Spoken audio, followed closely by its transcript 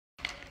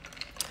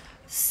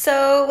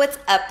So what's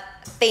up,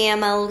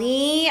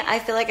 family? I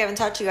feel like I haven't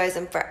talked to you guys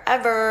in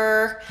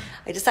forever.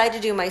 I decided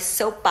to do my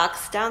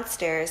soapbox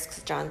downstairs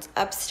because John's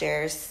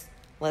upstairs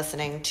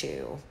listening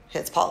to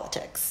his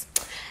politics.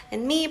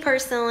 And me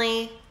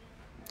personally,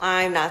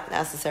 I'm not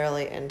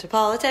necessarily into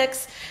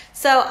politics.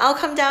 So I'll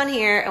come down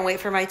here and wait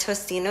for my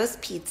Tostino's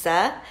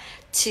pizza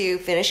to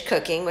finish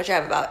cooking, which I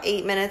have about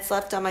 8 minutes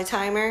left on my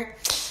timer.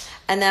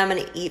 And then I'm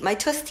going to eat my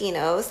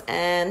Tostinos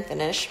and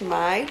finish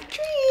my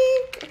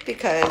drink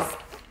because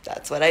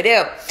that's what I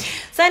do.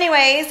 So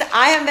anyways,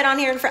 I haven't been on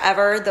here in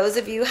forever. Those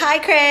of you, hi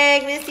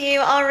Craig, miss you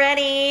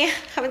already.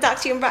 Haven't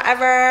talked to you in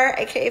forever,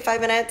 aka 5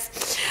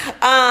 minutes.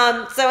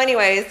 So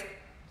anyways,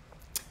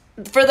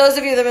 for those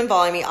of you that have been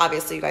following me,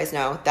 obviously you guys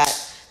know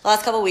that the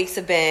last couple of weeks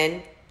have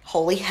been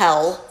holy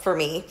hell for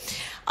me.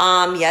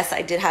 Yes,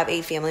 I did have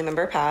a family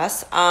member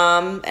pass.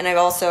 And I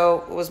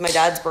also, it was my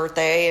dad's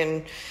birthday,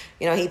 and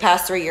you know, he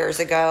passed 3 years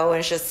ago,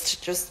 and it's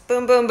just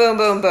boom, boom, boom,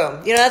 boom,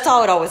 boom. You know, that's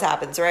how it always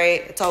happens,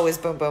 right? It's always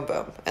boom, boom,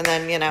 boom. And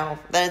then, you know,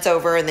 then it's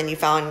over, and then you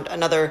found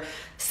another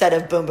set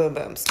of boom, boom,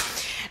 booms.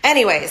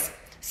 Anyways,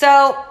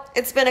 so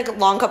it's been a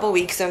long couple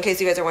weeks. So in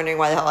case you guys are wondering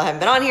why the hell I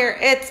haven't been on here,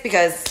 it's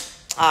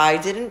because I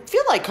didn't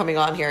feel like coming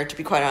on here, to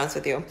be quite honest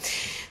with you.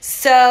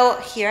 So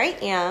here I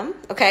am,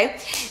 okay?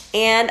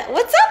 And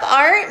what's up,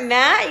 Art,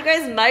 Matt? You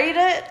guys made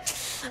it?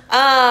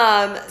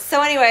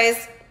 So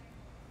anyways,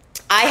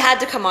 I had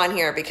to come on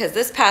here because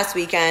this past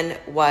weekend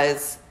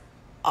was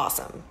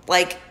awesome.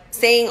 Like,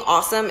 saying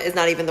awesome is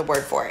not even the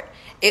word for it.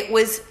 It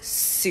was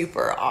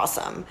super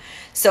awesome.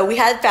 So we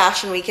had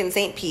Fashion Week in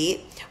St.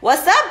 Pete.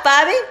 What's up,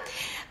 Bobby?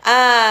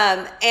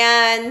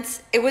 And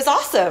it was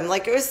awesome.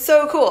 Like, it was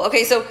so cool.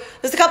 Okay, so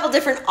there's a couple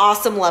different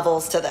awesome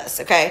levels to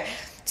this, okay?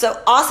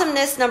 So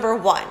awesomeness number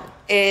one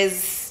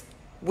is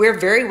we're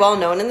very well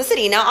known in the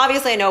city. Now,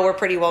 obviously, I know we're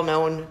pretty well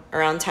known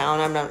around town.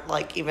 I'm not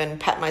like even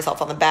patting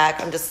myself on the back.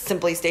 I'm just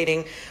simply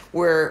stating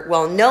we're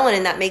well known,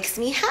 and that makes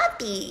me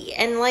happy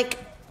and like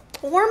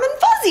warm and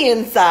fuzzy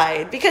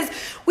inside because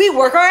we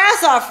work our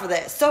ass off for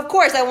this. So, of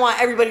course, I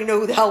want everybody to know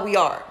who the hell we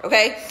are,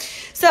 okay?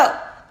 So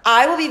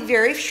I will be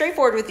very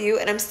straightforward with you,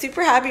 and I'm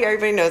super happy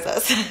everybody knows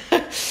us.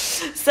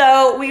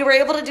 So we were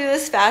able to do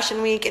this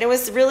Fashion Week, and it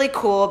was really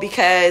cool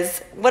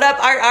because, what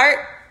up,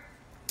 Art?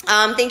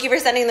 Thank you for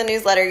sending the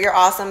newsletter. You're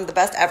awesome. The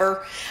best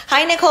ever.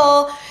 Hi,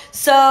 Nicole.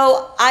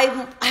 So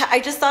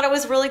I just thought it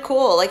was really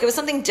cool. Like, it was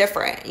something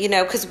different, you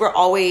know, because we're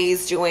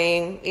always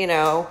doing, you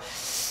know,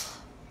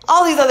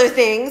 all these other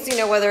things, you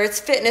know, whether it's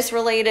fitness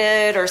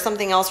related or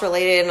something else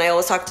related. And I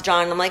always talk to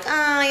John and I'm like,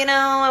 you know,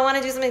 I want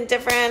to do something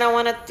different. I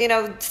want to, you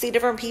know, see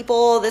different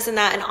people, this and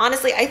that. And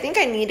honestly, I think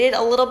I needed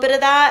a little bit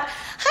of that.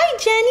 Hi,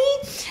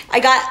 Jenny. I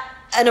got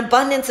an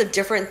abundance of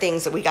different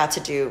things that we got to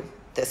do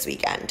this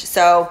weekend.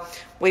 So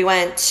we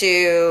went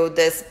to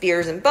this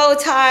Beers and Bow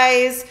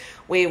Ties.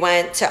 We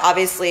went to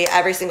obviously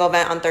every single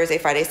event on Thursday,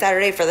 Friday,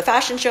 Saturday for the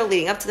fashion show,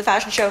 leading up to the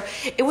fashion show.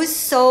 It was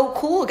so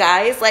cool,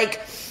 guys. Like,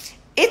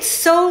 it's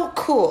so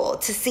cool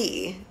to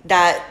see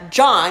that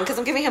John, because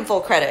I'm giving him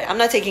full credit. I'm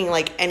not taking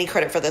like any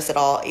credit for this at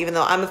all, even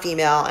though I'm a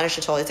female and I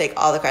should totally take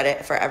all the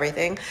credit for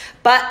everything,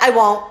 but I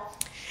won't.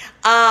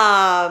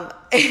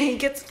 He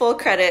gets full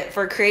credit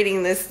for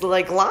creating this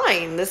like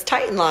line, this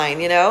Titan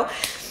line, you know,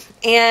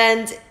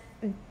 and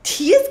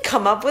he has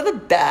come up with a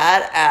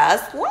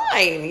badass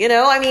line, you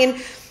know? I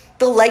mean,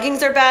 the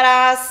leggings are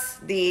badass.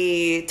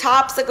 The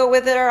tops that go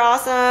with it are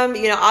awesome.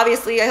 You know,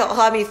 obviously he'll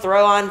have me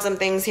throw on some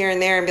things here and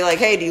there and be like,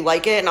 hey, do you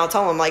like it? And I'll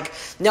tell him like,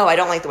 no, I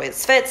don't like the way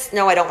this fits.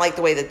 No, I don't like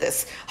the way that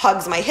this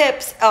hugs my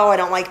hips. Oh, I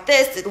don't like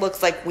this. It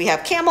looks like we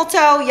have camel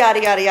toe,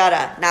 yada, yada,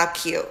 yada. Not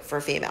cute for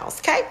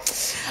females, okay?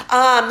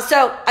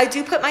 So I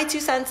do put my 2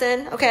 cents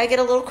in. Okay, I get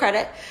a little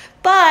credit.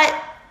 But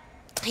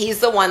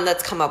he's the one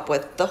that's come up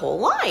with the whole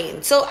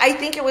line. So I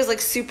think it was like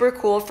super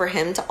cool for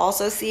him to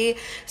also see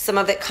some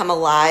of it come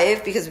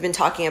alive because we've been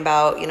talking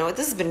about, you know,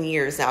 this has been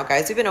years now,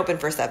 guys. We've been open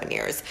for 7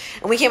 years.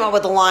 And we came up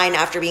with the line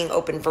after being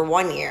open for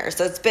 1 year.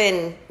 So it's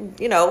been,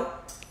 you know,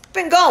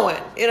 been going,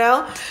 you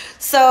know?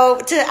 So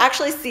to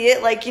actually see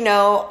it like, you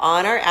know,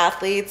 on our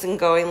athletes and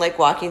going like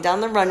walking down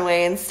the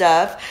runway and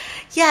stuff.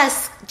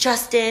 Yes,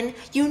 Justin,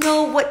 you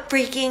know what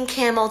freaking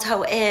camel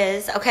toe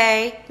is,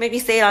 okay? Make me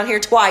say it on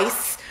here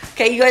twice.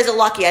 Okay, you guys are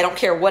lucky. I don't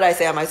care what I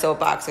say on my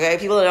soapbox, okay?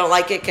 People that don't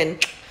like it can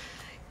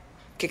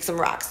kick some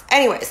rocks.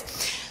 Anyways,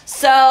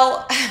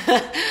 so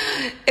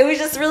it was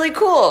just really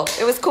cool.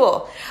 It was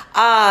cool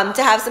to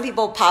have some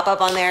people pop up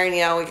on there and,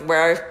 you know, we can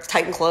wear our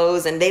Titan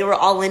clothes, and they were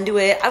all into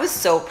it. I was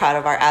so proud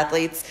of our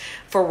athletes,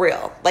 for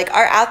real. Like,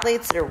 our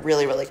athletes did a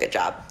really, really good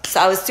job. So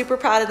I was super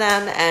proud of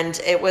them,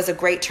 and it was a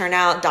great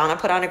turnout. Donna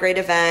put on a great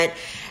event,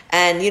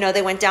 and, you know,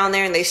 they went down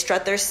there and they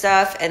strut their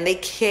stuff, and they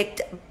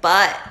kicked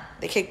butt.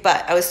 They kicked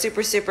butt. I was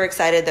super, super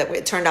excited that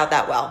it turned out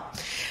that well.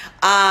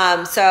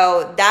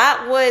 So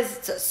that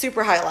was a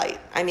super highlight.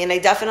 I mean, I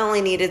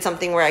definitely needed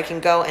something where I can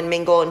go and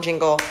mingle and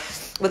jingle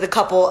with a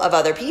couple of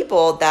other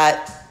people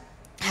that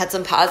had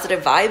some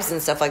positive vibes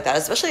and stuff like that,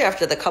 especially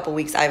after the couple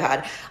weeks I've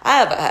had. I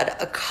have had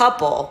a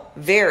couple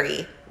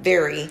very,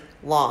 very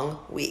long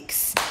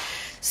weeks.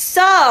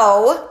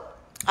 So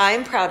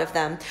I'm proud of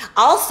them.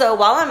 Also,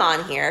 while I'm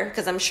on here,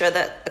 because I'm sure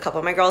that a couple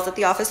of my girls at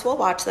the office will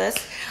watch this,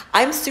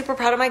 I'm super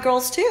proud of my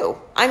girls too.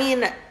 I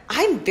mean,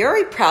 I'm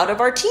very proud of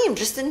our team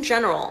just in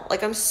general.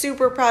 Like, I'm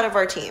super proud of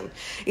our team.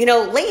 You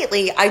know,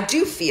 lately I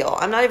do feel,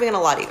 I'm not even going to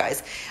lie to you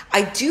guys,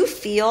 I do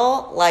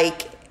feel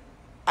like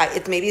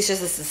maybe it's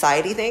just a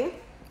society thing.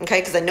 Okay,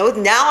 because I know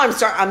now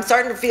I'm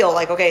starting to feel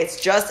like, okay,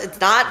 it's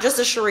not just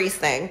a Sharisse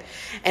thing,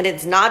 and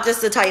it's not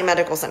just a Titan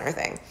Medical Center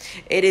thing.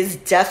 It is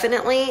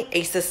definitely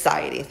a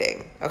society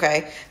thing.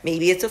 Okay,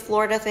 maybe it's a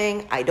Florida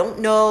thing. I don't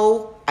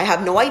know. I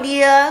have no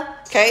idea.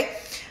 Okay,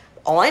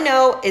 all I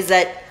know is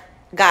that,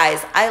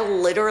 guys, I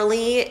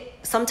literally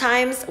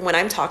sometimes when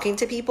I'm talking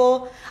to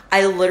people,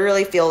 I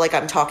literally feel like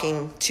I'm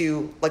talking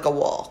to like a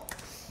wall.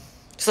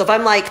 So if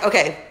I'm like,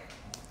 okay,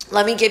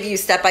 let me give you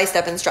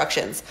step-by-step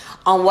instructions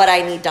on what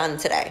I need done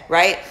today,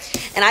 right?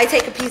 And I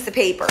take a piece of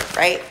paper,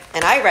 right?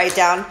 And I write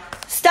down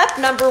step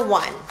number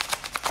 1.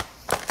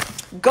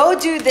 Go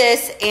do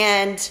this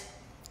and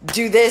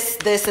do this,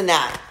 this, and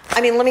that.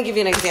 I mean, let me give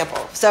you an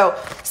example. So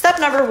step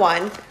number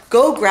 1,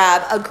 go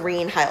grab a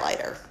green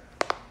highlighter.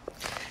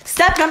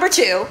 Step number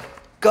 2,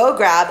 go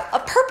grab a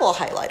purple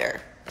highlighter.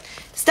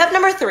 Step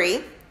number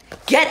 3,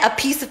 get a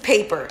piece of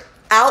paper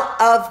out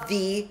of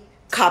the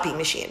copy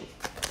machine.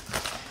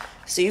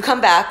 So you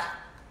come back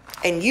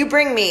and you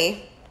bring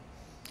me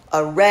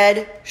a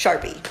red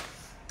Sharpie.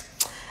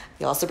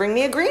 You also bring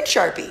me a green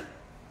Sharpie.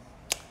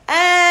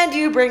 And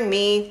you bring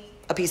me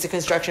a piece of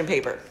construction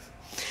paper.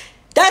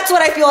 That's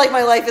what I feel like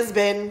my life has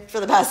been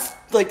for the past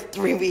like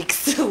 3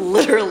 weeks,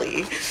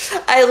 literally.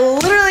 I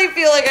literally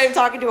feel like I'm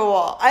talking to a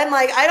wall. I'm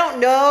like, I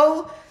don't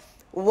know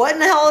what in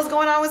the hell is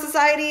going on with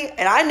society,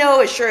 and I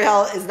know it sure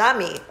hell is not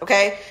me,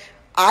 okay?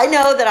 I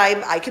know that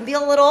I can be a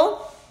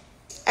little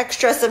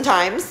extra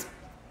sometimes.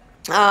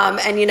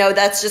 And you know,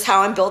 that's just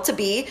how I'm built to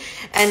be.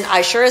 And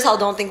I sure as hell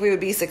don't think we would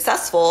be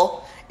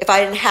successful if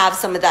I didn't have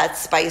some of that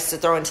spice to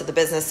throw into the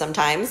business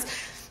sometimes.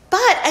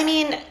 But I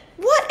mean,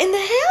 what in the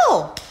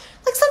hell?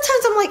 Like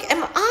sometimes I'm like,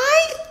 am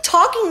I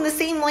talking the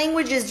same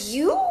language as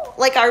you?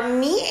 Like, are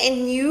me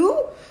and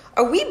you,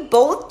 are we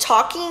both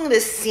talking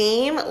the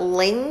same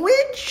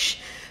language?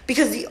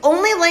 Because the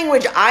only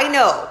language I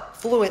know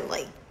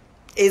fluently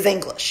is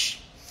English.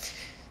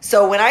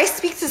 So when I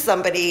speak to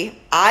somebody,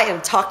 I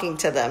am talking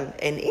to them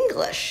in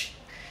English,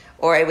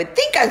 or I would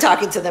think I'm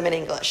talking to them in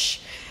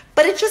English,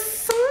 but it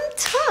just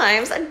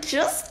sometimes I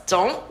just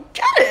don't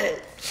get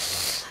it.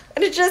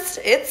 And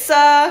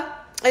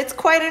it's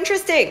quite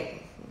interesting.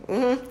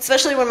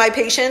 Especially when my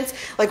patience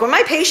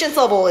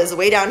level is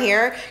way down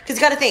here, because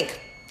you got to think,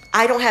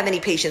 I don't have any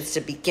patience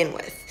to begin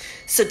with.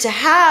 So to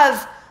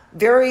have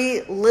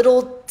very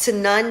little to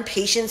none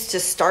patience to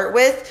start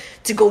with,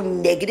 to go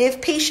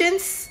negative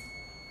patience,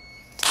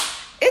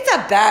 it's a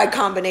bad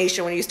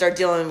combination when you start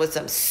dealing with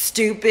some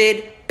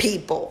stupid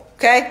people,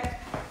 okay?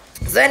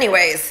 So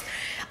anyways,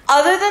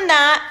 other than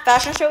that,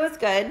 fashion show was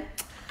good.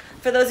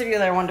 For those of you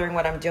that are wondering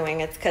what I'm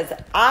doing, it's because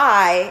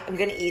I am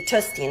going to eat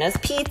Tostina's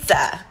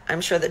pizza.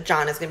 I'm sure that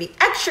John is going to be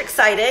extra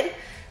excited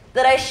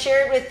that I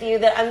shared with you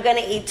that I'm going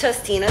to eat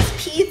Tostina's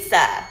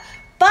pizza.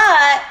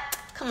 But,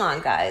 come on,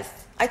 guys.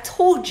 I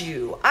told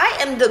you, I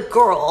am the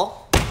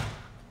girl,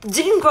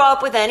 didn't grow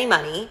up with any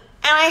money, and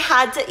I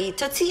had to eat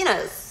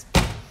Totino's.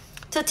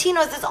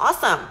 Totino's is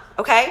awesome,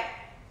 okay?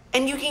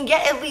 And you can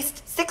get at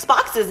least 6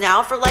 boxes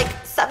now for like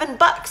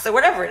 $7 or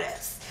whatever it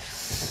is.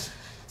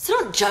 So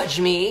don't judge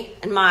me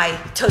and my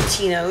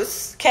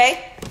Totino's,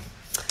 okay?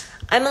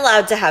 I'm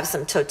allowed to have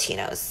some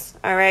Totino's,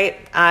 all right?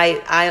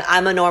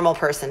 I'm a normal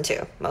person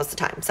too, most of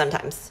the time,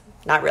 sometimes,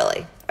 not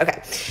really.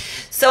 Okay,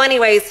 so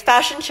anyways,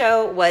 fashion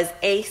show was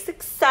a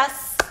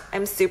success.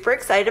 I'm super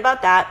excited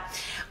about that.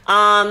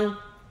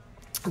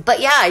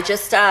 But yeah,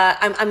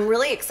 I'm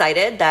really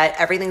excited that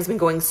everything's been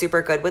going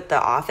super good with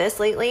the office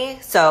lately.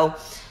 So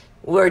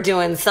we're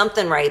doing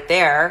something right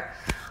there.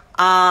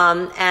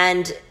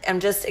 And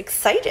I'm just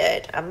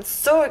excited. I'm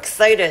so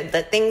excited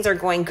that things are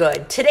going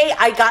good. Today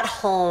I got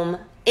home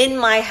in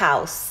my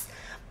house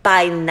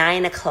by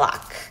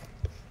 9:00.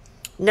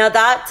 Now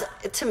that,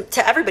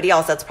 to everybody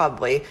else, that's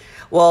probably,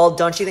 well,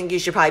 don't you think you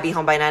should probably be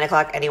home by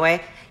 9:00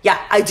 anyway? Yeah,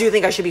 I do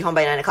think I should be home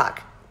by 9:00.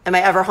 Am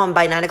I ever home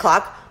by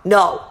 9:00?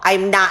 No,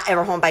 I'm not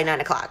ever home by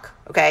 9:00.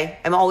 Okay.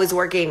 I'm always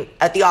working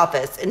at the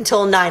office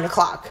until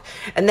 9:00.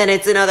 And then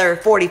it's another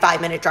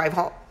 45-minute drive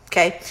home.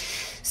 Okay.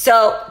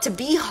 So to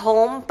be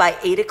home by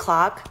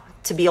 8:00,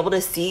 to be able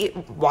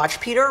to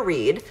watch Peter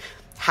read,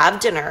 have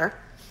dinner,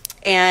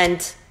 and,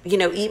 you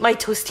know, eat my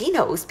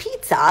Tostino's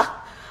pizza.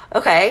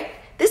 Okay.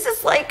 This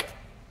is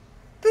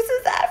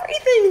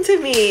everything to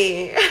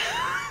me.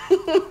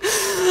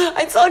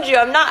 I told you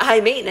I'm not high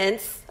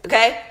maintenance.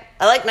 Okay.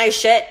 I like nice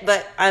shit,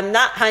 but I'm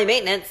not high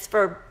maintenance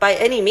by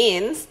any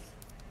means.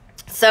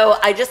 So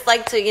I just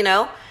like to, you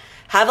know,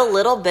 have a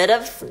little bit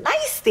of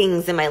nice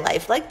things in my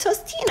life, like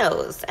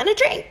Tostino's and a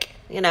drink,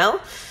 you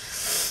know?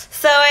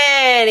 So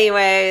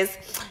anyways,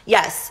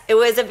 yes, it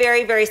was a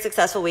very, very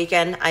successful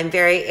weekend. I'm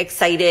very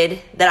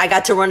excited that I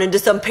got to run into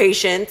some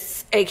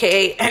patients,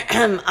 aka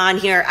on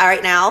here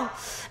right now,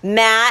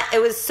 Matt, it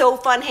was so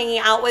fun hanging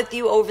out with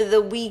you over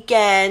the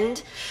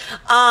weekend.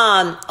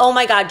 Oh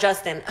my God,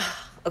 Justin.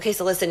 Okay,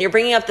 so listen, you're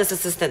bringing up this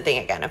assistant thing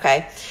again,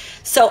 okay?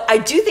 So I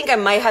do think I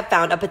might have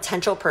found a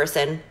potential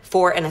person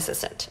for an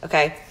assistant,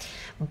 okay?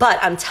 But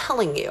I'm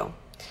telling you,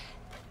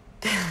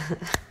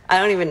 I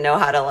don't even know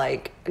how to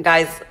like,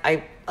 guys,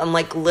 I'm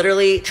like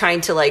literally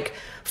trying to like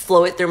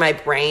flow it through my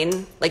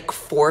brain like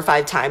 4 or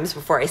 5 times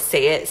before I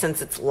say it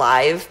since it's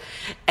live.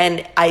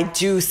 And I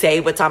do say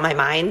what's on my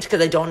mind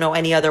because I don't know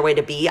any other way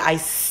to be. I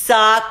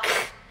suck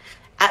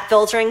at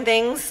filtering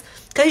things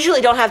because I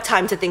usually don't have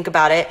time to think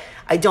about it.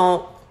 I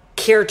don't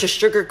care to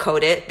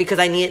sugarcoat it because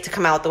I need it to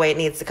come out the way it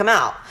needs to come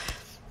out.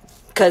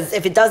 Because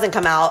if it doesn't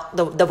come out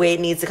the way it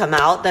needs to come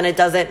out, then it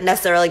doesn't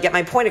necessarily get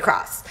my point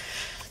across.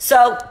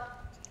 So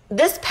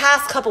this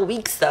past couple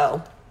weeks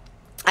though,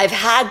 I've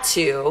had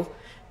to,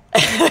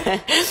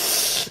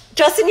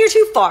 Justin, you're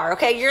too far,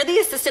 okay? You're the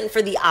assistant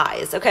for the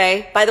eyes,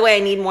 okay? By the way, I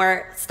need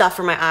more stuff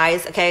for my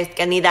eyes, okay?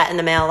 I need that in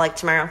the mail like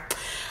tomorrow.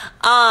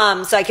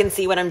 So I can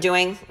see what I'm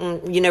doing,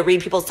 and,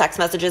 read people's text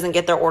messages and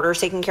get their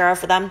orders taken care of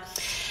for them.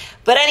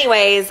 But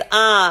anyways,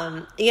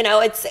 I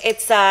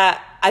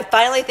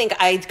finally think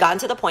I've gotten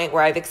to the point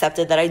where I've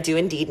accepted that I do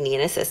indeed need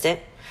an assistant,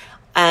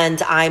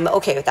 and I'm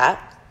okay with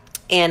that.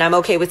 And I'm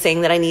okay with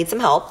saying that I need some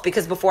help,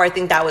 because before I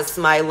think that was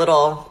my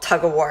little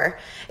tug of war,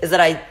 is that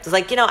I was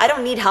like, I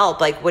don't need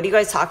help. Like, what are you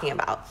guys talking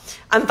about?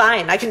 I'm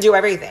fine. I can do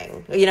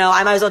everything.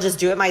 I might as well just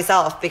do it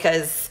myself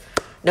because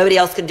nobody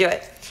else can do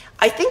it.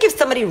 I think if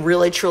somebody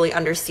really truly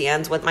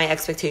understands what my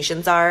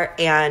expectations are,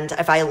 and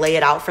if I lay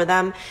it out for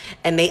them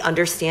and they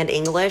understand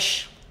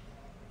English,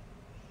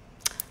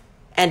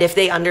 and if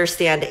they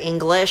understand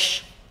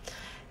English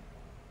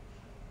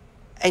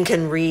and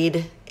can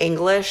read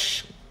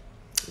English,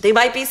 they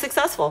might be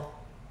successful.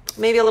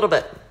 Maybe a little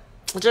bit.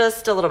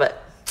 Just a little bit.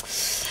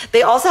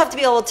 They also have to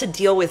be able to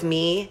deal with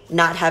me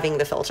not having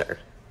the filter.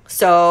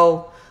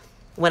 So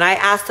when I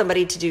ask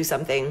somebody to do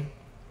something,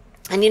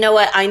 and you know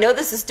what? I know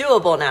this is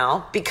doable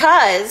now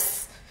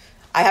because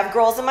I have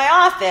girls in my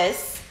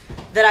office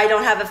that I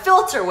don't have a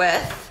filter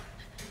with,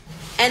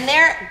 and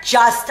they're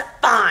just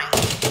fine,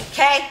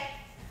 okay?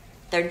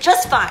 They're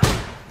just fine.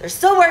 They're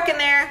still working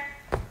there.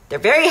 They're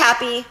very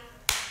happy.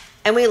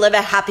 And we live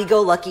a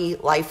happy-go-lucky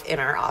life in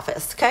our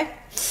office, okay?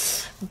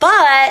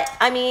 But,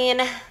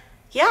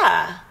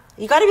 yeah,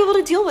 you got to be able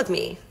to deal with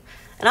me.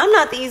 And I'm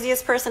not the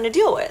easiest person to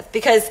deal with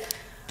because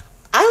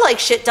I like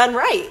shit done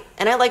right.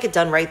 And I like it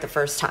done right the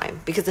first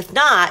time. Because if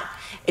not,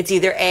 it's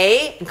either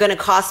A, going to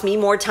cost me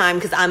more time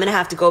because I'm going to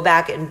have to go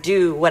back and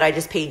do what I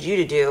just paid you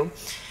to do.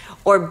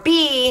 Or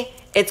B,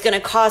 it's going to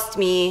cost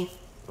me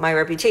my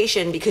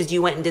reputation because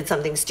you went and did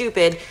something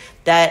stupid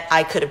that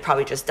I could have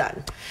probably just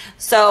done.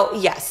 So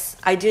yes,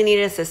 I do need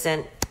an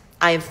assistant.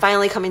 I am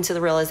finally coming to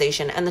the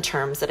realization and the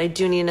terms that I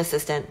do need an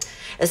assistant,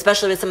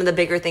 especially with some of the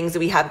bigger things that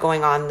we have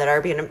going on that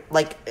are being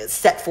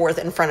set forth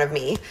in front of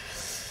me.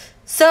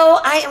 So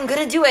I am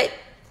going to do it.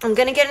 I'm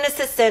going to get an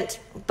assistant,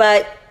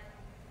 but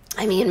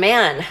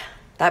man,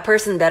 that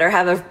person better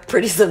have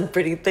some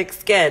pretty thick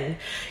skin,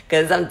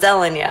 because I'm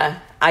telling you,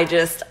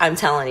 I'm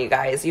telling you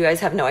guys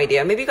have no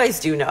idea. Maybe you guys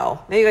do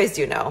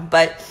know.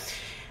 But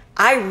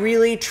I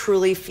really,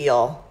 truly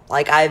feel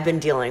like I've been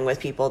dealing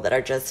with people that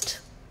are just,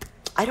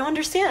 I don't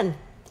understand.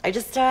 I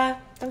just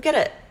don't get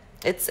it.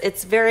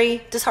 It's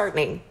very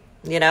disheartening,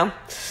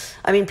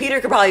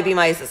 Peter could probably be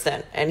my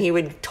assistant and he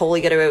would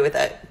totally get away with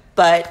it.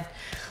 But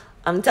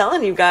I'm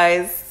telling you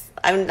guys,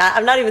 I'm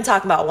not even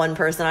talking about one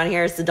person on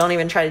here, so don't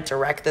even try to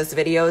direct this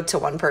video to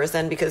one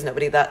person, because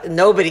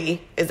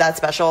nobody is that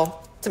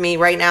special to me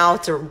right now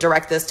to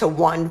direct this to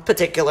one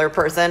particular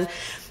person.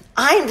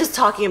 I am just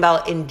talking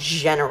about in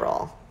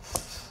general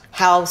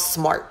how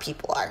smart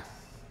people are.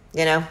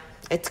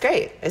 It's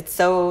great. It's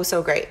so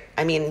great.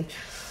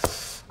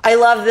 I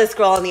love this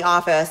girl in the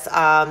office.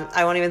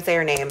 I won't even say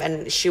her name,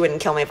 and she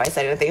wouldn't kill me if I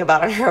said anything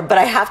about her, but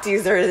I have to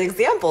use her as an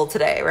example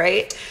today,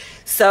 right?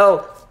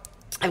 So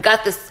I've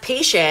got this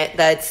patient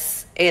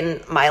that's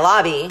in my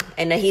lobby,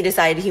 and he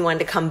decided he wanted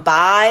to come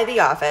by the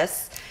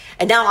office.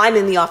 And now I'm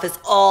in the office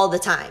all the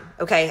time.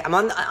 Okay.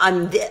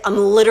 I'm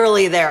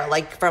literally there,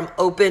 like from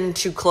open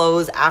to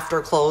close,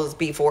 after close,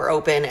 before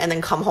open, and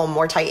then come home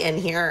more tight in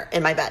here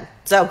in my bed.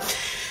 So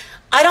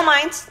I don't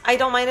mind. I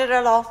don't mind it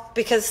at all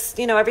because,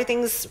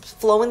 everything's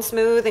flowing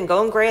smooth and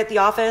going great at the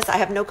office. I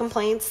have no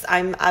complaints.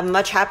 I'm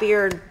much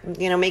happier,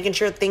 making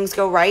sure things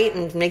go right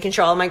and making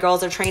sure all my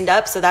girls are trained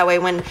up. So that way,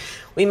 when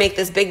we make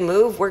this big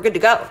move, we're good to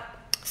go.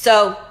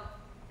 So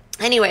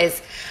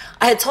anyways,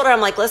 I had told her, I'm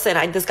like,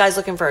 listen, this guy's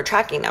looking for a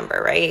tracking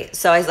number, right?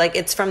 So I was like,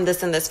 it's from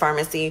this and this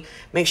pharmacy.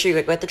 Make sure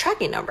you get the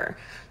tracking number.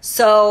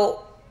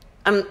 So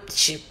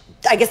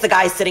I guess the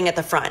guy's sitting at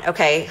the front.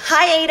 Okay.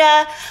 Hi,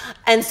 Ada.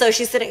 And so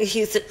he's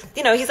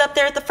up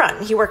there at the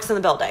front. He works in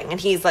the building, and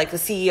he's like the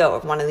CEO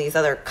of one of these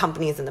other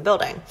companies in the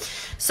building.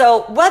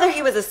 So whether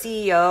he was a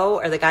CEO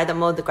or the guy that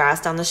mowed the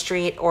grass down the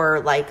street or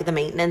like the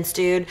maintenance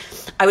dude,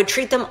 I would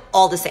treat them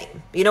all the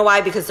same. You know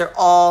why? Because they're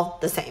all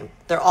the same.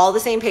 They're all the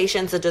same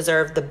patients that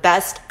deserve the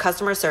best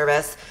customer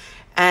service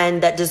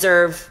and that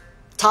deserve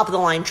top of the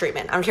line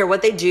treatment. I don't care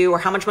what they do or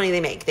how much money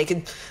they make. They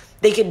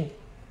could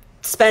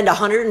spend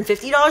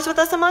 $150 with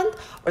us a month,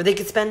 or they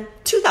could spend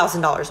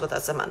 $2,000 with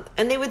us a month,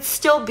 and they would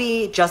still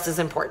be just as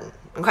important.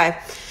 Okay.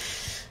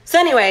 So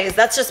anyways,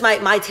 that's just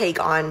my take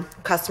on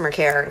customer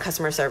care and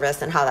customer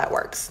service and how that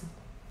works.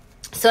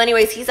 So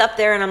anyways, he's up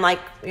there and I'm like,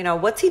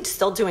 what's he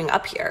still doing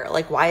up here?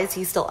 Like, why is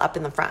he still up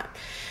in the front?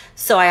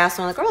 So I asked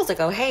one of the girls, I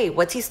go, hey,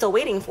 what's he still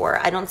waiting for?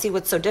 I don't see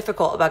what's so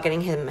difficult about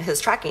getting him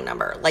his tracking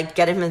number. Like,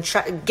 get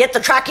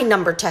the tracking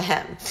number to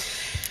him.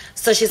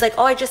 So she's like,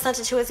 oh, I just sent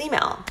it to his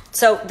email.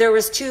 So there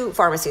was 2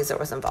 pharmacies that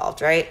was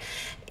involved, right?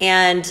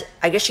 And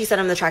I guess she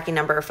sent him the tracking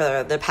number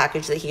for the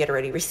package that he had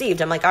already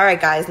received. I'm like, all right,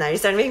 guys, now you're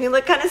starting to make me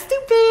look kind of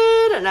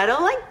stupid, and I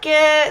don't like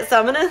it. So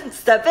I'm going to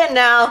step in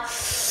now.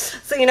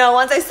 So,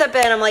 once I step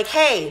in, I'm like,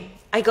 hey,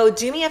 I go,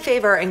 do me a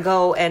favor and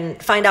go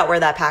and find out where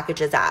that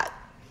package is at.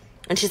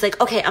 And she's like,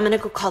 okay, I'm going to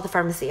go call the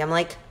pharmacy. I'm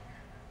like,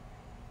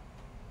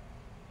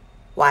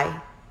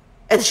 why?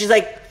 And she's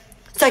like,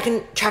 so I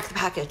can track the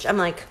package. I'm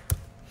like,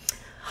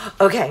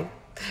 okay.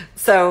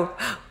 So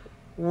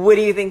what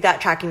do you think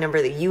that tracking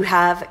number that you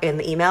have in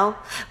the email,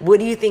 what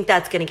do you think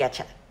that's going to get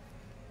you?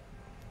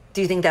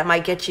 Do you think that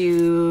might get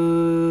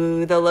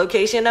you the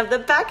location of the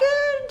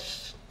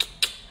package?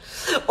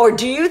 Or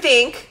do you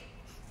think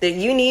that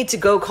you need to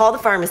go call the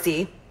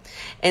pharmacy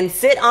and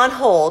sit on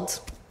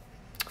hold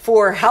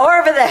for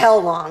however the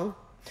hell long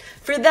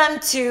for them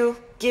to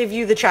give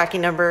you the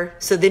tracking number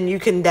so then you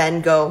can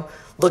then go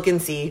look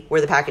and see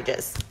where the package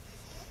is?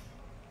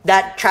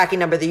 That tracking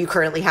number that you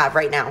currently have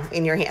right now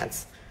in your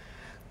hands.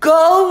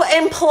 Go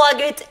and plug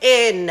it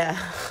in.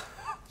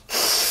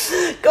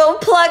 Go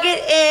plug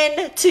it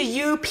in to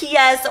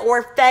UPS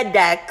or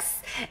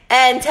FedEx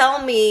and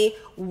tell me,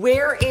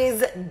 where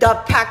is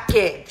the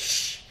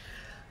package?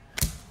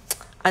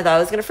 I thought I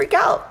was going to freak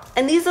out.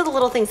 And these are the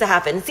little things that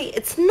happen. See,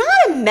 it's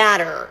not a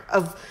matter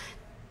of,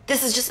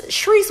 this is just,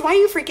 Sharisse, why are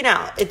you freaking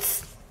out?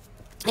 It's,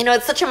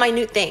 it's such a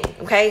minute thing,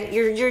 okay?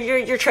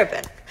 You're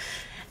tripping.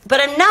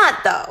 But I'm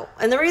not, though.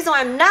 And the reason why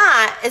I'm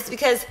not is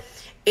because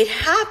it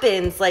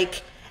happens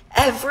like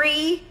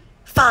every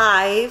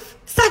 5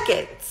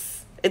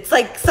 seconds. It's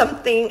like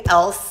something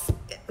else,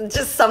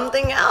 just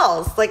something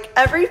else. Like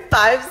every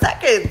 5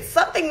 seconds,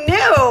 something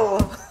new.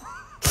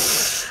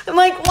 I'm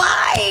like,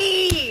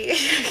 why?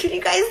 Can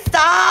you guys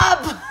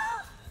stop?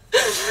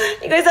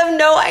 You guys have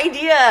no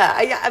idea.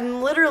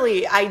 I'm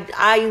literally,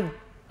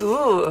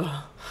 ooh.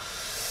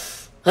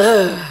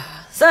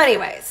 So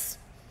anyways,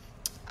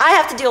 I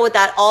have to deal with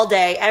that all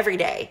day, every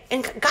day.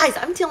 And guys,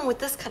 I'm dealing with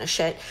this kind of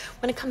shit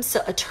when it comes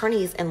to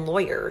attorneys and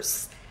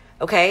lawyers.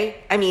 Okay?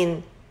 I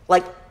mean,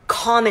 like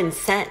common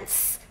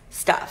sense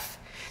stuff.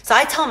 So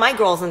I tell my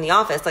girls in the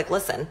office, like,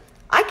 listen,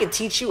 I could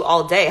teach you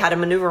all day how to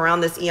maneuver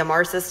around this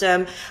EMR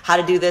system, how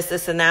to do this,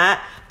 this, and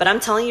that. But I'm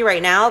telling you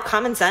right now,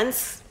 common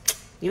sense,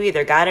 you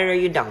either got it or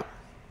you don't.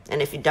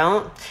 And if you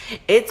don't,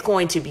 it's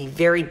going to be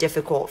very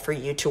difficult for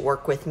you to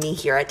work with me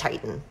here at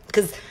Titan.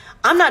 Because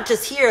I'm not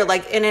just here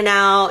like in and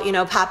out,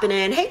 popping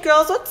in, hey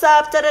girls, what's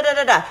up,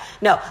 da-da-da-da-da.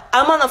 No,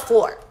 I'm on the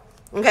floor,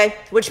 okay?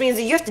 Which means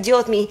that you have to deal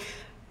with me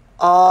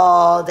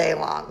all day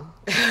long.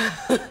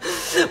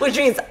 Which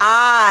means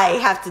I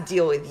have to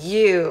deal with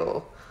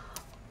you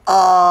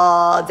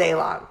all day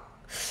long.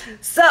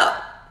 So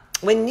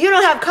when you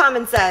don't have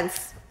common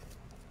sense,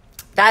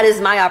 that is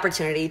my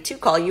opportunity to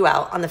call you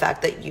out on the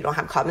fact that you don't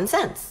have common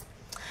sense.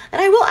 And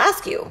I will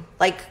ask you,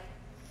 like,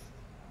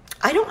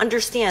 I don't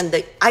understand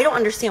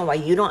why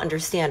you don't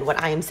understand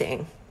what I am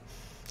saying.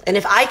 And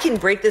if I can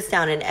break this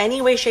down in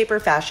any way, shape, or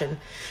fashion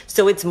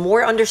so it's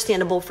more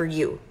understandable for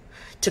you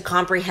to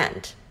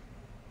comprehend,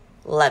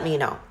 let me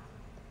know.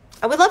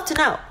 I would love to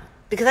know,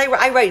 because I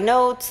write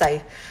notes,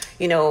 I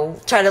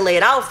try to lay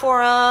it out for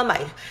them,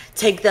 I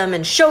take them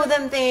and show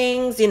them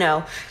things,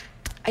 I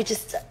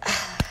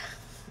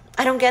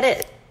don't get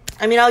it.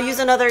 I mean, I'll use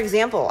another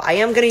example. I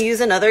am going to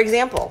use another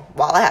example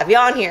while I have you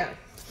on here.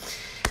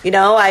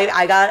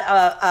 I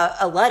got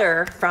a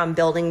letter from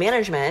building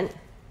management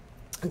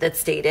that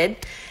stated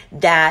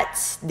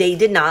that they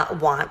did not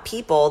want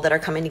people that are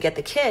coming to get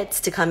the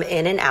kits to come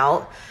in and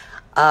out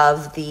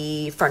of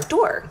the front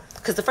door,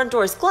 because the front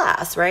door is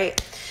glass, right?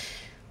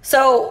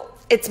 So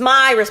it's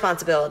my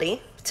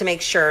responsibility to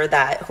make sure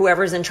that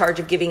whoever's in charge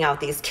of giving out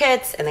these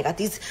kits, and they got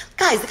these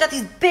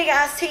big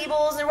ass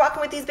tables, they're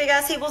walking with these big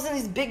ass tables and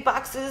these big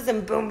boxes,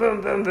 and boom,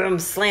 boom, boom, boom,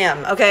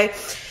 slam, okay?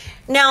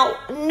 Now,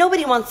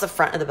 nobody wants the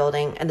front of the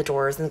building and the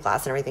doors and the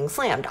glass and everything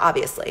slammed,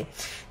 obviously.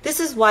 This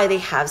is why they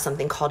have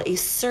something called a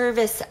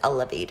service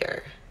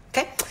elevator,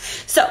 okay?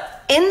 So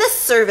in the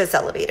service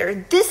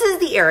elevator, this is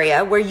the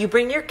area where you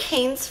bring your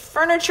Cane's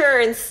furniture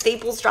and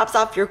Staples drops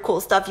off your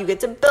cool stuff you get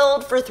to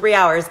build for 3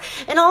 hours.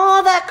 And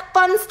all that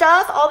fun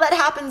stuff, all that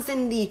happens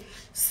in the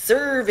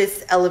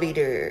service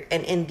elevator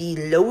and in the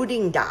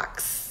loading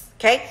docks,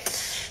 okay?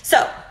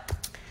 So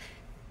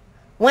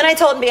when I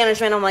told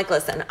management, I'm like,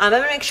 listen, I'm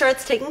going to make sure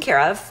it's taken care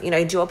of.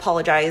 I do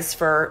apologize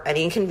for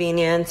any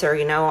inconvenience, or,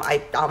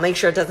 I'll make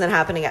sure it doesn't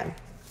happen again.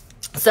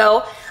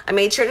 So I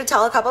made sure to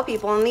tell a couple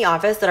people in the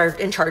office that are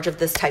in charge of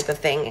this type of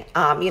thing,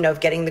 of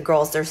getting the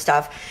girls their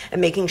stuff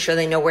and making sure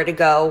they know where to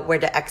go, where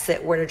to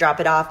exit, where to drop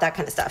it off, that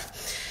kind of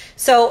stuff.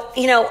 So,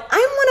 I'm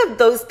one of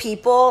those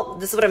people.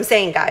 This is what I'm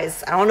saying,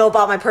 guys. I don't know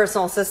about my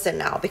personal assistant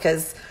now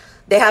because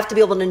they have to be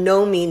able to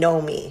know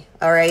me,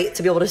 all right,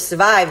 to be able to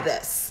survive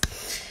this.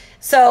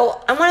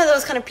 So I'm one of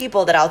those kind of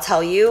people that I'll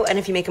tell you, and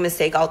if you make a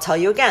mistake, I'll tell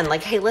you again,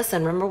 like, hey,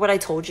 listen, remember what I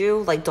told you?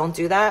 Like, don't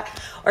do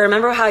that. Or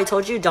remember how I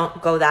told you,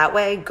 don't go that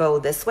way, go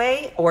this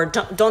way, or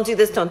don't do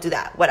this, don't do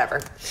that,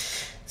 whatever.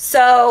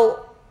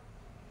 So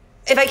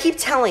if I keep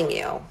telling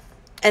you,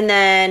 and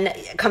then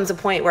it comes a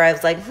point where I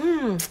was like,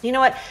 you know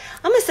what?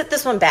 I'm going to sit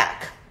this one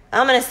back.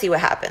 I'm going to see what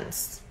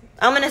happens.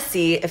 I'm going to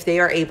see if they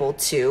are able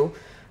to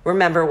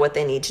remember what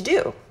they need to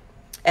do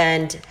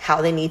and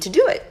how they need to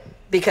do it,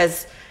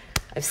 because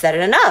I've said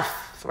it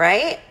enough,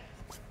 right?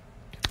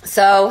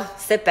 So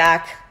sit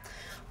back,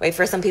 wait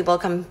for some people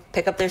to come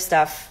pick up their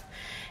stuff.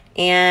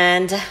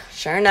 And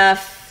sure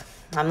enough,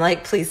 I'm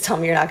like, please tell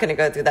me you're not going to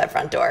go through that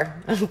front door.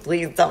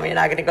 Please tell me you're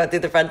not going to go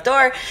through the front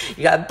door.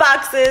 You got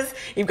boxes.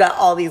 You've got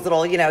all these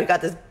little, you got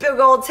this big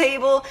old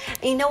table.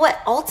 And you know what?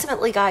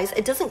 Ultimately, guys,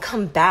 it doesn't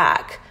come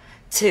back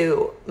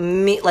to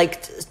me,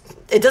 like,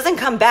 it doesn't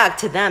come back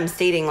to them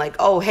stating like,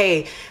 oh,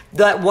 hey,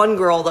 that one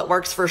girl that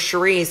works for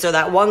Sharisse or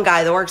that one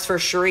guy that works for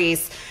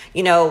Sharisse,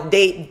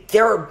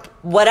 they're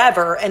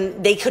whatever,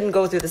 and they couldn't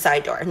go through the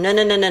side door.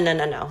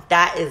 No.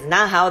 That is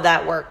not how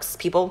that works,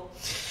 people.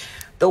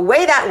 The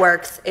way that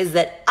works is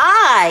that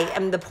I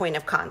am the point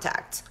of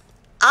contact.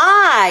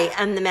 I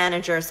am the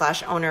manager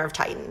 / owner of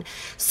Titan.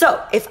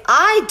 So if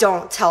I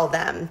don't tell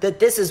them that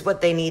this is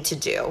what they need to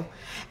do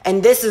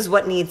and this is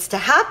what needs to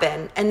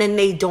happen, and then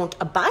they don't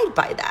abide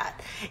by that,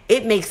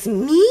 it makes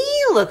me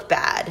look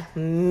bad,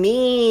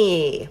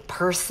 me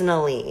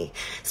personally,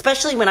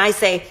 especially when I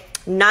say,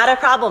 not a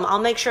problem, I'll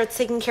make sure it's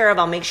taken care of,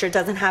 I'll make sure it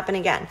doesn't happen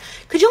again.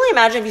 Could you only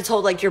imagine if you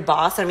told like your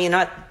boss,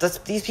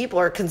 these people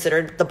are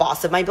considered the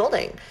boss of my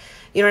building.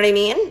 You know what I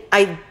mean?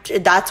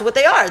 That's what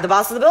they are, the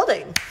boss of the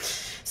building.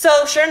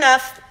 So sure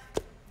enough,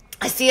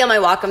 I see them, I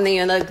walk them,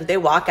 they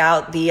walk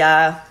out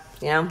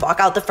walk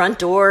out the front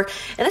door.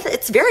 And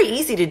it's very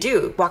easy to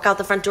do. Walk out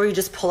the front door, you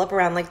just pull up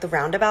around like the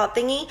roundabout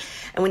thingy.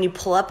 And when you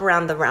pull up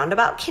around the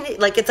roundabout,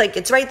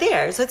 it's right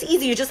there. So it's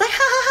easy. You're just like,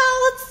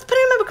 ha, let's put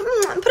it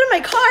in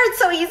my car. It's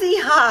so easy.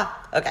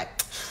 Ha. Okay.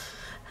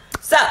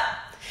 So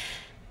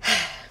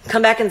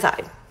come back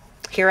inside.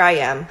 Here I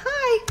am.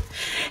 Hi.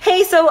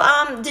 Hey, so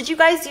did you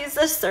guys use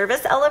the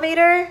service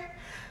elevator?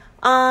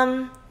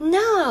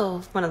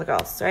 No, one of the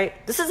girls,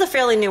 right? This is a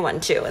fairly new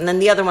one too. And then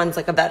the other one's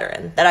like a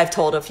veteran that I've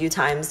told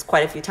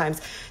quite a few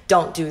times,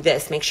 don't do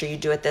this. Make sure you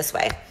do it this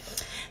way.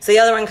 So the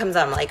other one comes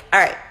out. I'm like, all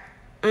right.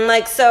 I'm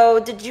like, so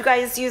did you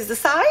guys use the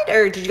side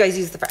or did you guys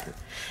use the front? And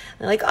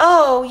they're like,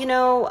 oh,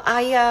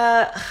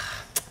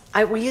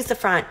 we used the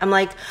front. I'm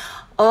like,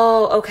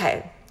 oh,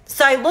 okay.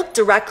 So I looked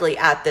directly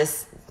at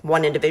this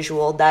one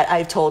individual that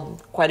I've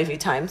told quite a few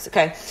times.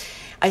 Okay.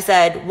 I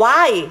said,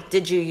 why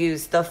did you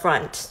use the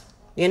front?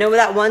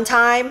 That one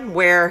time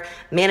where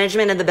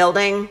management of the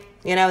building,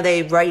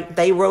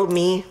 they wrote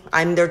me,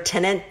 I'm their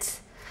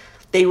tenant.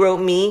 They wrote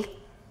me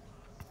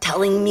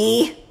telling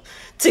me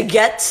to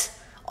get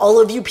all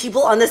of you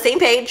people on the same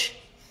page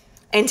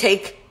and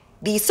take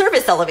the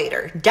service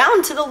elevator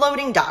down to the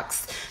loading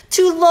docks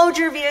to load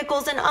your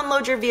vehicles and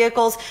unload your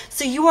vehicles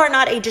so you are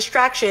not a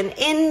distraction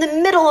in the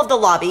middle of the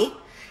lobby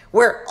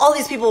where all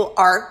these people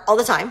are all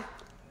the time,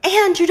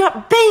 and you're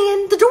not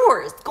banging the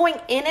doors, going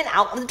in and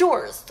out of the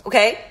doors,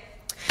 okay?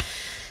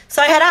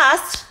 So I had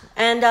asked,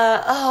 and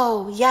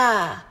oh,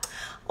 yeah.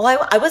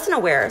 Well, I wasn't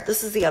aware.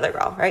 This is the other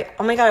girl, right?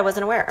 Oh, my God, I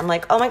wasn't aware. I'm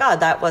like, oh, my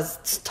God, that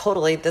was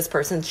totally this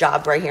person's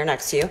job right here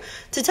next to you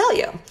to tell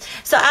you.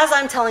 So as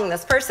I'm telling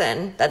this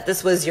person that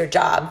this was your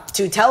job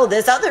to tell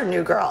this other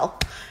new girl,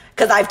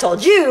 because I've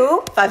told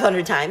you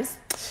 500 times,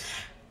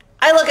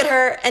 I look at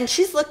her, and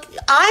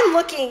I'm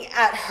looking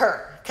at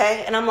her,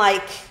 okay? And I'm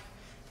like,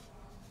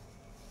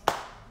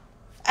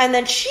 and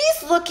then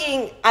she's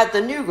looking at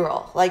the new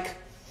girl, like,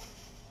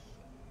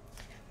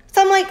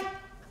 so I'm like,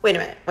 wait a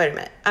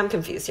minute. I'm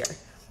confused here,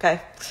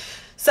 okay?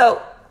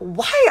 So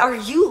why are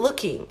you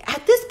looking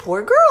at this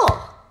poor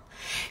girl?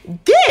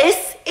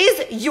 This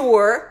is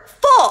your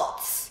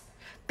fault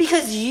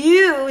because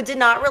you did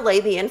not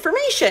relay the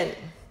information.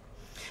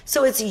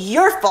 So it's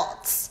your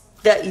fault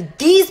that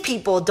these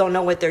people don't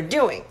know what they're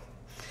doing.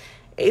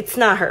 It's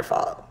not her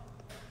fault.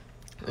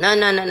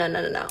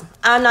 No.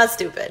 I'm not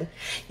stupid.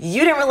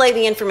 You didn't relay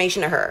the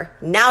information to her.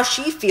 Now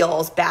she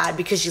feels bad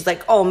because she's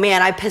like, oh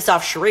man, I pissed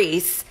off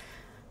Sharisse.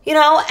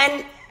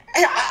 And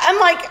I'm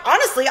like,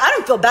 honestly, I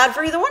don't feel bad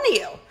for either one of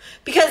you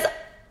because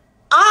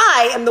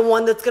I am the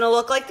one that's going to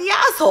look like the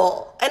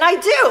asshole. And I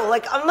do.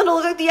 Like, I'm going to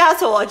look like the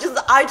asshole.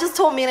 I just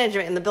told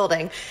management in the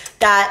building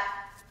that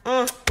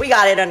we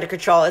got it under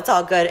control. It's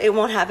all good. It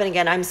won't happen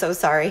again. I'm so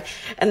sorry.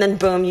 And then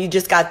boom, you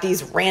just got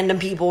these random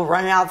people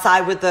running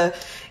outside with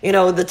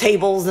the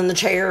tables and the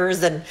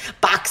chairs and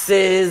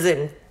boxes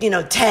and,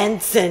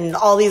 tents and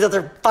all these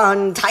other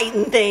fun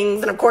Titan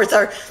things. And of course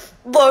our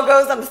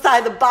logos on the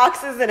side of the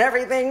boxes and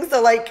everything.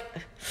 So like,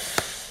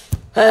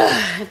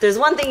 if there's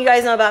one thing you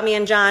guys know about me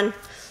and John,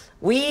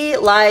 we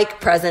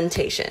like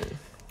presentation.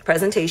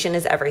 Presentation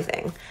is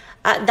everything.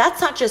 That's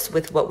not just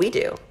with what we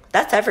do.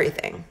 That's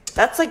everything.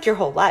 That's like your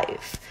whole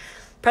life.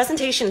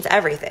 Presentation is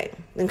everything.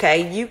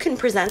 Okay. You can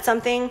present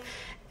something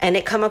and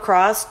it come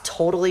across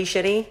totally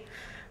shitty,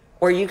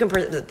 or you can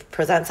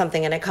present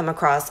something and it come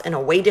across in a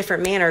way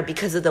different manner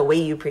because of the way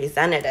you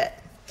presented it.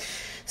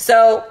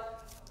 So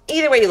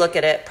either way you look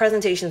at it,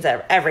 presentation's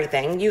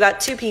everything. You got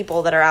two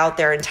people that are out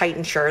there in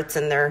Titan shirts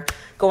and they're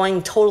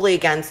going totally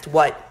against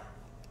what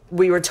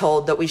we were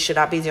told that we should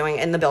not be doing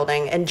in the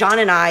building. And John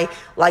and I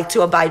like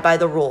to abide by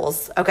the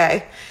rules,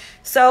 okay?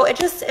 So it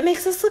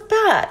makes us look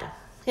bad,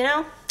 you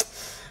know?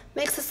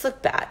 Makes us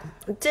look bad.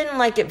 Didn't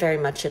like it very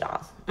much at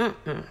all.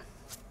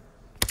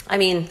 I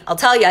mean, I'll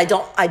tell you, I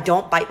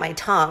don't bite my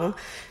tongue.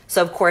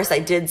 So of course I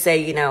did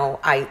say, you know,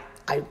 I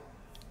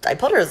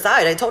pulled her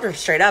aside. I told her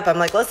straight up. I'm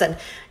like, listen,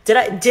 did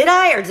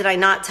I or did I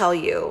not tell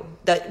you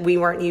that we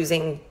weren't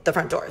using the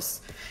front doors?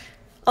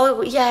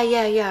 Oh,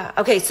 yeah.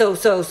 Okay, so,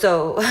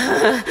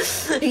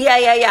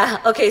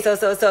 yeah. Okay,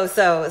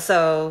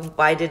 so,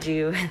 why did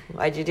you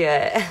do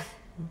it?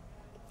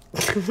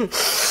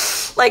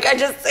 Like, I'm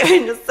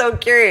just so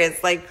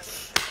curious. Like,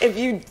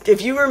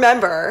 if you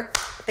remember,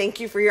 thank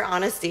you for your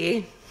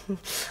honesty.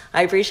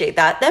 I appreciate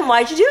that. Then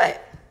why'd you do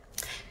it?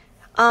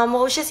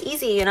 Well, it was just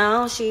easy, you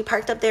know. She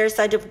parked up there,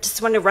 so I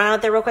just wanted to run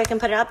out there real quick and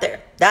put it out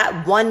there.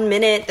 That 1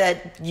 minute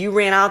that you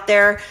ran out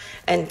there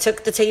and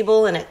took the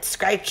table and it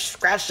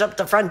scratched up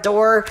the front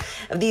door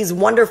of these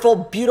wonderful,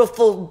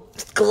 beautiful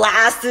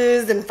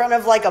glasses in front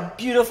of like a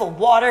beautiful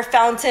water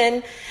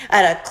fountain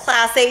at a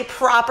Class A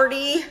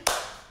property.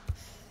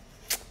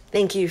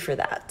 Thank you for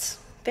that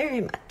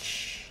very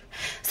much.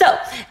 So,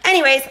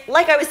 anyways,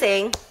 like I was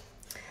saying,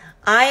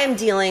 I am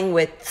dealing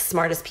with the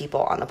smartest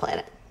people on the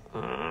planet.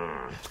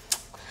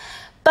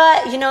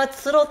 But, you know,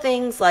 it's little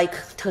things like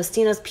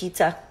Tostino's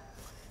Pizza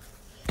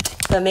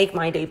that make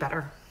my day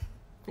better.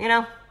 You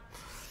know?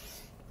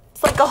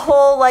 It's like a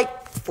whole,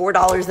 like,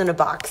 $4 in a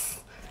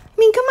box. I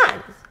mean, come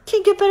on.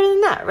 Can't get better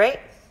than that, right?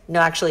 No,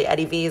 actually,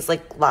 Eddie V's,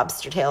 like,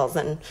 lobster tails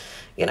and,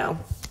 you know,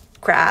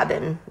 crab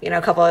and, you know,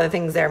 a couple other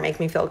things there make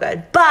me feel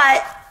good.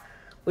 But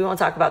we won't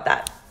talk about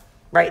that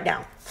right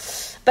now.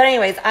 But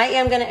anyways, I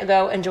am going to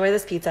go enjoy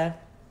this pizza.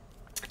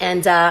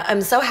 And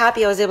I'm so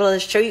happy I was able to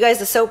show you guys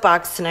the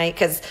soapbox tonight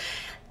because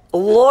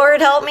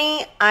Lord help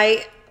me,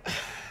 I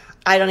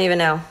don't even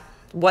know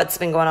what's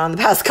been going on the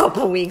past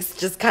couple of weeks,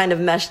 just kind of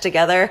meshed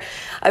together.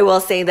 I will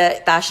say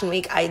that Fashion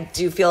Week, I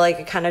do feel like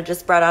it kind of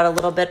just brought out a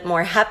little bit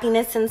more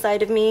happiness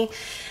inside of me.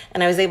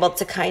 And I was able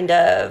to kind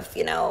of,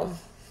 you know,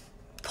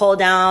 pull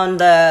down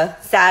the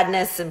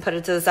sadness and put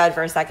it to the side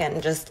for a second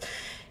and just,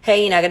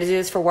 hey, you know, I got to do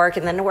this for work.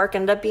 And then the work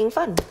ended up being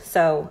fun.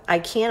 So I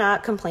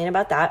cannot complain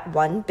about that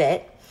one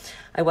bit.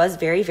 I was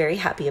very, very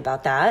happy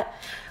about that.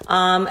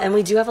 And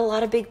we do have a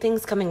lot of big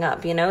things coming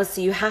up, you know, so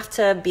you have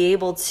to be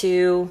able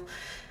to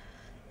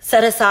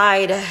set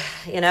aside,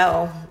 you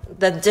know,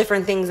 the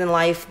different things in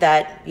life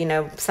that, you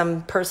know,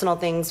 some personal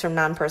things from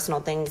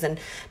non-personal things and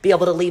be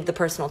able to leave the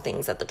personal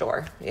things at the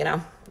door, you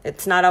know.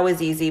 It's not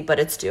always easy, but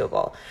it's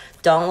doable.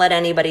 Don't let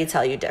anybody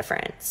tell you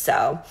different.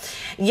 So,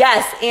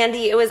 yes,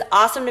 Andy, it was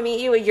awesome to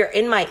meet you. You're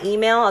in my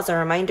email as a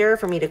reminder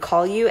for me to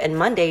call you, and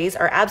Mondays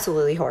are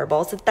absolutely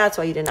horrible, so that's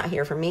why you did not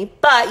hear from me,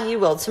 but you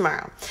will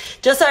tomorrow.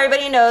 Just so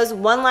everybody knows,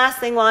 one last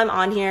thing while I'm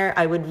on here,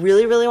 I would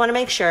really, really want to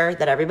make sure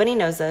that everybody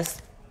knows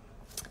this.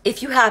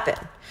 If you happen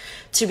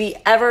to be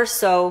ever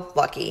so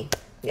lucky,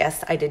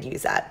 yes, I did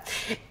use that,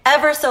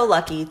 ever so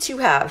lucky to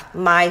have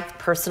my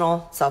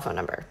personal cell phone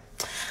number,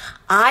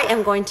 I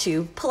am going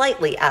to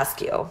politely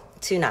ask you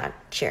to not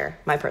share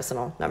my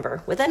personal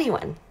number with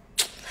anyone.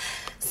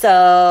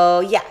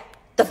 So yeah,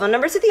 the phone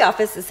number to the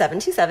office is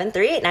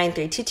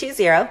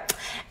 727-389-3220.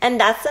 And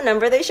that's the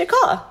number they should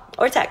call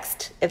or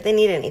text if they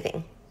need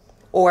anything.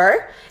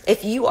 Or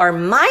if you are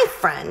my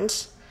friend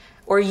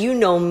or you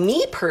know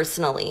me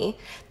personally,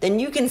 then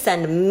you can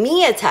send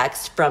me a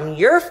text from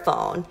your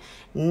phone,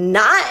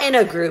 not in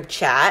a group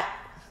chat,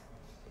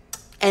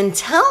 and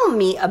tell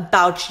me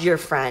about your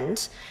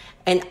friend.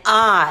 And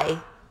I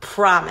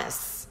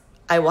promise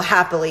I will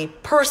happily,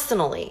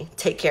 personally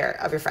take care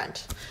of your friend.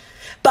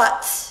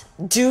 But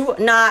do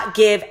not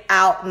give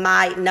out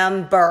my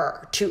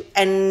number to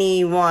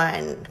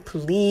anyone,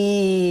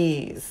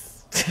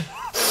 please.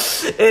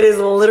 It is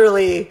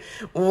literally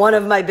one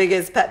of my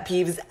biggest pet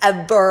peeves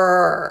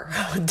ever.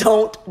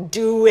 Don't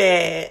do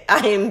it.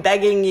 I am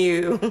begging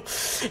you.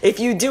 If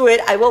you do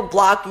it, I will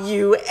block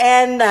you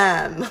and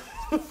them.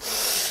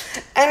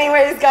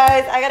 Anyways,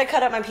 guys, I gotta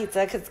cut up my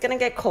pizza because it's gonna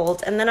get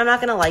cold and then I'm not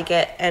gonna like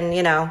it. And,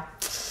 you know,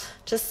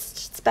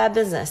 just it's bad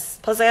business.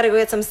 Plus, I gotta go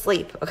get some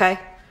sleep, okay?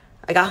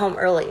 I got home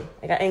early.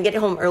 I didn't get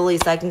home early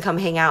so I can come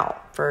hang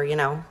out for, you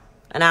know,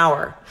 an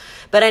hour.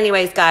 But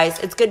anyways, guys,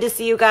 it's good to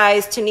see you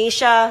guys.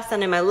 Tanisha,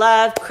 sending my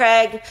love.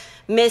 Craig,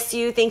 miss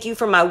you. Thank you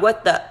for my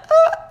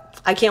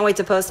I can't wait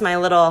to post my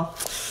little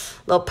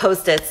little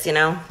Post-its, you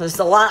know. There's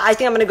a lot. I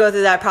think I'm going to go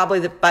through that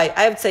probably by,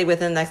 I would say,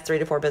 within the next 3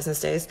 to 4 business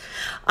days.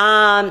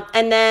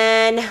 And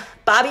then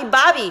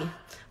Bobby,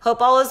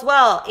 hope all is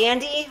well.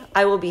 Andy,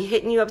 I will be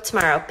hitting you up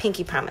tomorrow.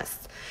 Pinky promise.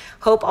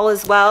 Hope all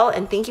is well,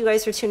 and thank you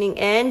guys for tuning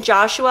in.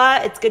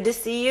 Joshua, it's good to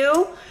see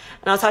you,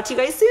 and I'll talk to you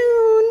guys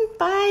soon.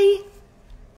 Bye.